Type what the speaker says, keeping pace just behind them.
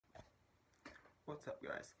What's up,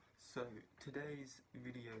 guys? So today's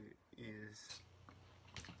video is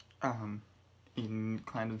in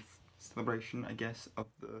kind of celebration, I guess, of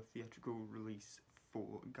the theatrical release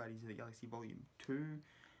for Guardians of the Galaxy Volume 2,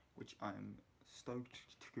 which I'm stoked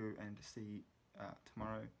to go and see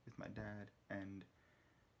tomorrow with my dad and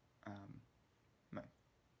my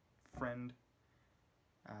friend,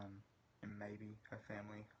 and maybe her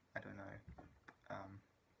family. I don't know.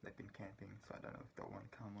 They've been camping, so I don't know if they'll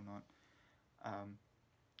want to come or not.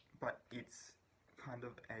 But it's kind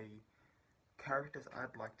of a characters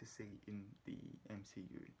I'd like to see in the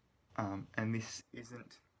MCU. And this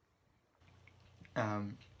isn't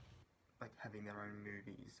like having their own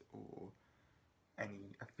movies or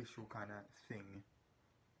any official kind of thing.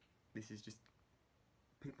 This is just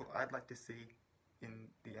people I'd like to see in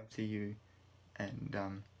the MCU,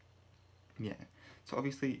 and yeah. So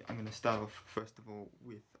obviously, I'm going to start off first of all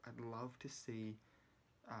with I'd love to see,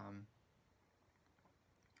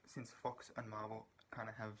 since Fox and Marvel kind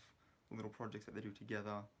of have little projects that they do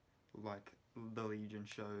together, like the Legion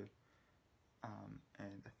show,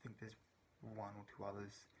 and I think there's one or two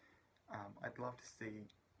others. I'd love to see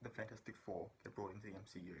the Fantastic Four get brought into the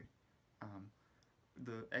MCU.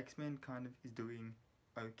 The X-Men kind of is doing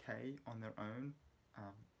okay on their own.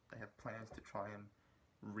 They have plans to try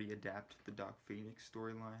and readapt the Dark Phoenix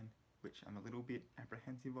storyline, which I'm a little bit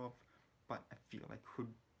apprehensive of, but I feel I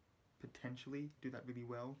could potentially do that really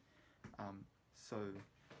well. So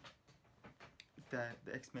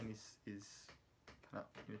the X-Men is kind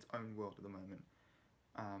of in its own world at the moment.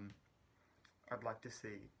 I'd like to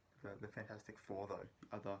see the Fantastic Four, though,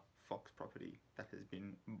 the other Fox property that has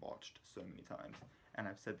been botched so many times. And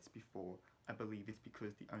I've said this before, I believe it's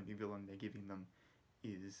because the only villain they're giving them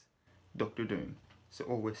is Doctor Doom. So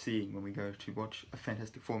all we're seeing when we go to watch a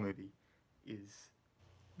Fantastic Four movie is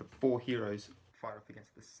the four heroes fight off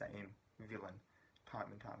against the same villain time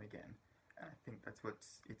and time again. And I think that's what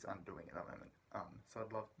it's undoing at the moment. So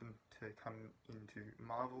I'd love them to come into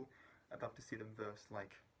Marvel. I'd love to see them verse,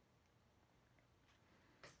 like,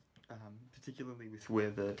 particularly with where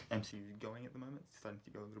the MCU is going at the moment. It's starting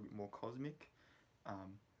to go a little bit more cosmic.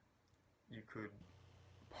 You could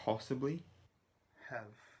possibly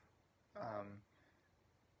have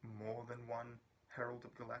more than one Herald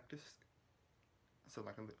of Galactus, so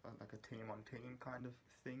like a team on team kind of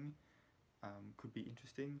thing. Could be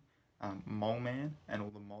interesting. Mole Man and all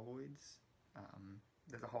the Moloids.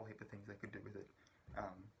 There's a whole heap of things they could do with it,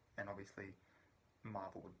 and obviously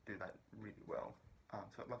Marvel would do that really well.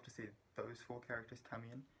 So I'd love to see those four characters come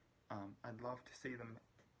in. I'd love to see them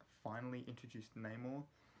finally introduce Namor.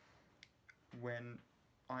 When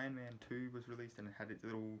Iron Man 2 was released and it had its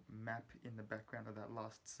little map in the background of that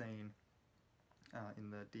last scene, in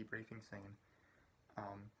the debriefing scene,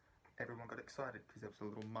 everyone got excited because there was a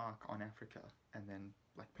little mark on Africa, and then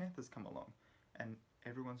Black Panther's come along, and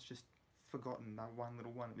everyone's just forgotten that one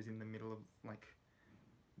little one that was in the middle of, like,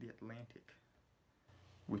 the Atlantic,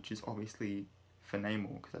 which is obviously for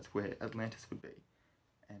Namor, because that's where Atlantis would be,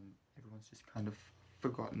 and everyone's just kind of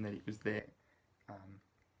forgotten that it was there.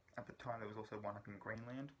 At the time, there was also one up in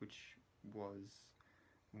Greenland, which was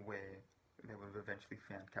where they would have eventually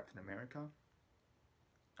found Captain America.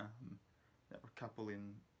 There were a couple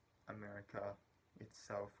in America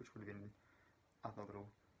itself, which would have been other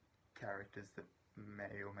little characters that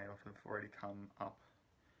may or may not have already come up.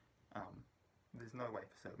 There's no way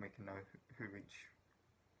for certain we can know who each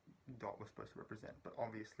dot was supposed to represent, but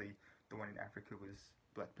obviously the one in Africa was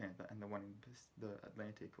Black Panther, and the one in the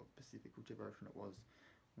Atlantic or Pacific, whichever ocean it was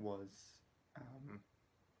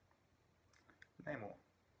Namor.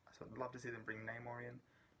 So I'd love to see them bring Namor in.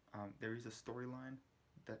 There is a storyline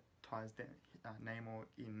that ties Namor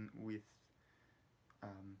in with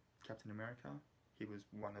Captain America. He was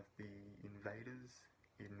one of the invaders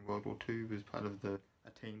in World War II. He was part of a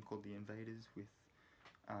team called the Invaders with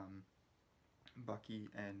Bucky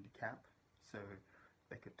and Cap. So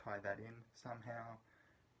they could tie that in somehow.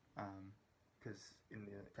 Because in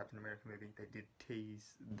the Captain America movie, they did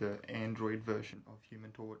tease the android version of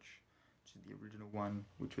Human Torch, which is the original one,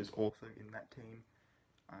 which was also in that team.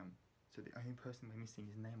 So the only person we're missing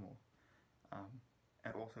is Namor.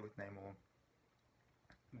 And also with Namor,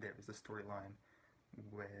 there is a storyline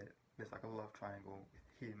where there's like a love triangle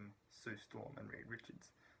with him, Sue Storm, and Reed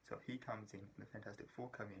Richards. So if he comes in and the Fantastic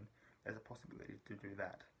Four come in, there's a possibility to do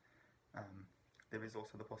that. There is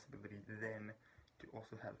also the possibility then to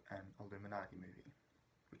also have an Illuminati movie,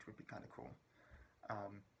 which would be kind of cool.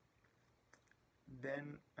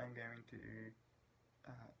 Then I'm going to,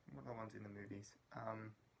 what are the ones in the movies?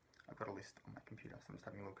 I've got a list on my computer, so I'm just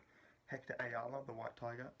having a look. Hector Ayala, the White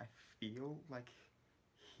Tiger, I feel like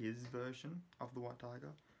his version of the White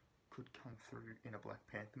Tiger could come through in a Black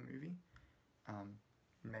Panther movie.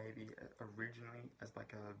 Maybe originally as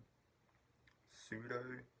like a pseudo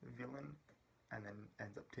villain, and then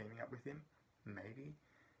ends up teaming up with him. Maybe,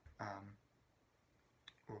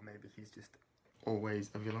 or maybe he's just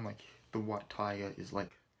always a villain. Like the White Tiger is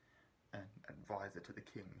like an advisor to the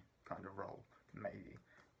king kind of role. Maybe,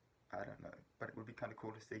 I don't know. But it would be kind of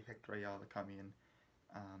cool to see Hector Ayala come in.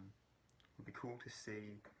 It would be cool to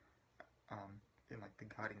see in like the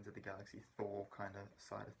Guardians of the Galaxy Thor kind of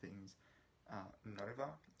side of things. Nova,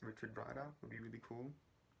 Richard Rider would be really cool.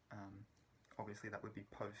 Obviously that would be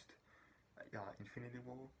post Infinity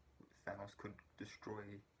War. Thanos could destroy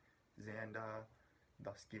Xandar,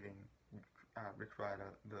 thus giving Rick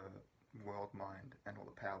Rider the world mind and all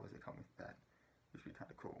the powers that come with that, which would be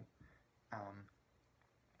kind of cool.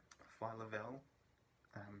 Phyla-Vell,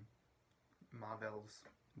 Mar-Vell's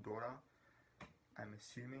daughter. I'm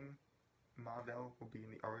assuming Mar-Vell will be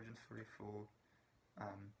in the origin story for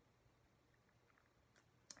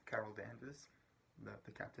Carol Danvers,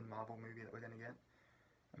 the Captain Marvel movie that we're going to get.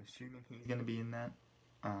 I'm assuming he's going to be in that.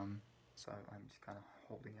 So I'm just kind of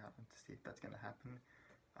holding out to see if that's going to happen.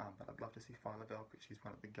 But I'd love to see Phyla-Vell because she's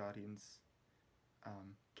one of the Guardians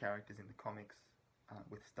characters in the comics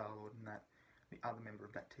with Star-Lord and that. The other member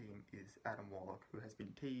of that team is Adam Warlock, who has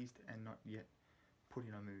been teased and not yet put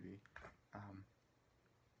in a movie.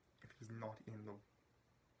 If he's not in the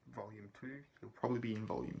Volume 2, he'll probably be in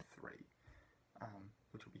Volume 3,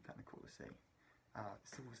 which will be kind of cool to see.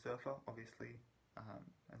 Silver Surfer, obviously,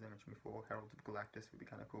 as I mentioned before, Herald of Galactus would be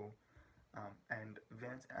kind of cool. And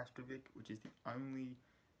Vance Astrovik, which is the only,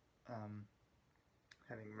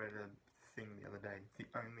 having read a thing the other day, the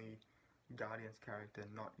only Guardians character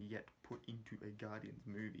not yet put into a Guardians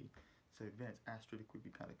movie. So Vance Astrovik would be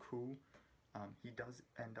kind of cool. He does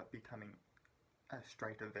end up becoming a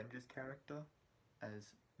straight Avengers character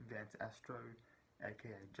as Vance Astro,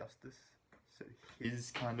 aka Justice. So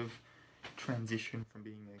his kind of transition from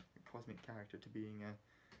being a cosmic character to being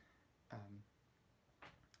a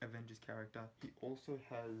Avengers character. He also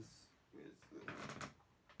has,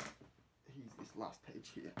 he's this last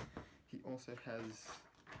page here. He also has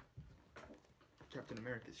Captain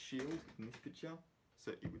America's shield in this picture,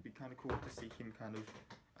 so it would be kind of cool to see him kind of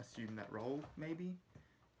assume that role, maybe.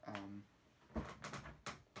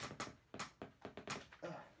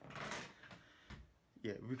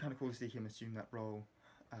 Yeah, it would be kind of cool to see him assume that role.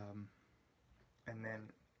 And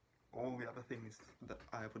then all the other things that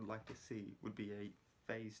I would like to see would be a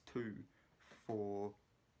Phase 2 for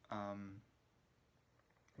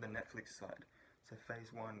the Netflix side. So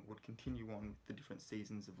Phase 1 would continue on with the different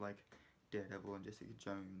seasons of like Daredevil and Jessica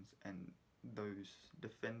Jones and those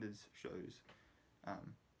Defenders shows,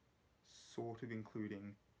 sort of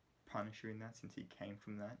including Punisher in that since he came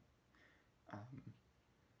from that.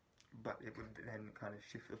 But it would then kind of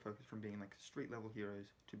shift the focus from being like street level heroes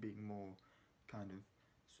to being more kind of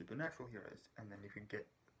supernatural heroes, and then you could get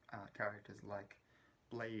characters like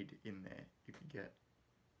Blade in there. You could get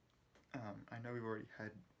I know we've already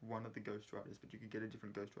had one of the Ghost Riders, but you could get a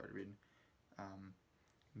different Ghost Rider in.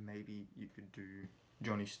 Maybe you could do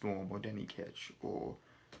Johnny Storm or Danny Ketch or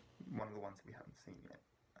one of the ones that we haven't seen yet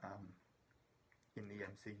in the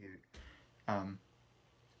MCU. And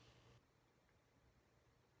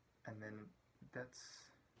then that's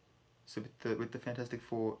so with the Fantastic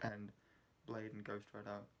Four and Blade and Ghost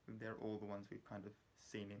Rider, they're all the ones we've kind of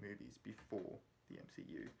seen in movies before the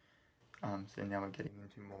MCU. So now we're getting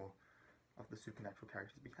into more of the supernatural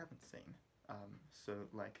characters we haven't seen. So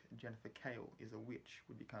like Jennifer Kale is a witch,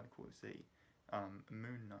 would be kind of cool to see.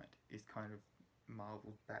 Moon Knight is kind of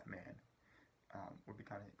Marvel's Batman, would be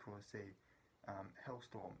kind of cool to see.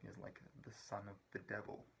 Hellstorm is like the son of the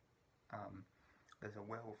devil. There's a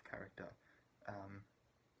werewolf character.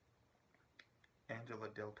 Angela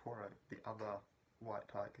Del Toro, the other White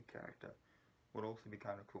Tiger character, would also be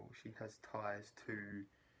kind of cool. She has ties to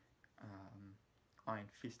Iron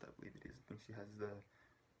Fist, I believe it is. I think she has her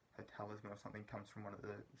talisman or something comes from one of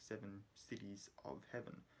the 7 cities of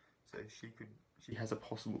heaven. So she has a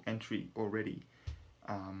possible entry already,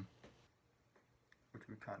 which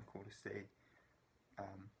would be kind of cool to see.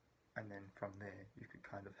 And then from there, you could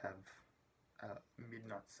kind of have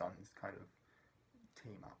Midnight Suns kind of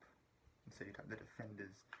team up. And so you'd have the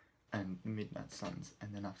Defenders and Midnight Suns,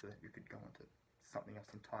 and then after that you could go on to something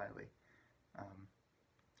else entirely.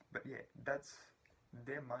 But yeah,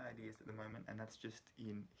 they're my ideas at the moment, and that's just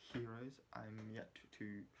in heroes. I'm yet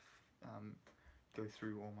to go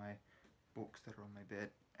through all my books that are on my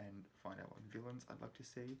bed and find out what villains I'd like to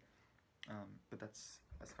see. But that's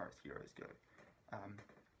as far as heroes go.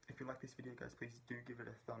 if you like this video, guys, please do give it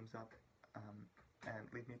a thumbs up,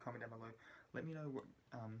 and leave me a comment down below. Let me know what,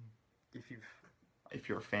 if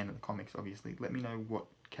you're a fan of the comics, obviously, let me know what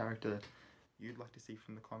character you'd like to see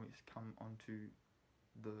from the comics come onto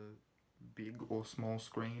the big or small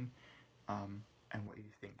screen, and what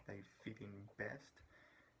you think they fit in best.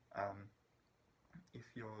 If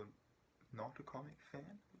you're not a comic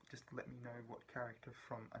fan, just let me know what character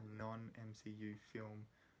from a non-MCU film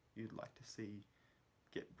you'd like to see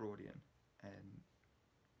get brought in, and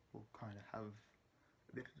we'll kind of have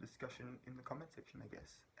a bit of discussion in the comment section, I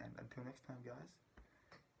guess. And until next time, guys,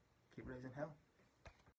 keep raising hell.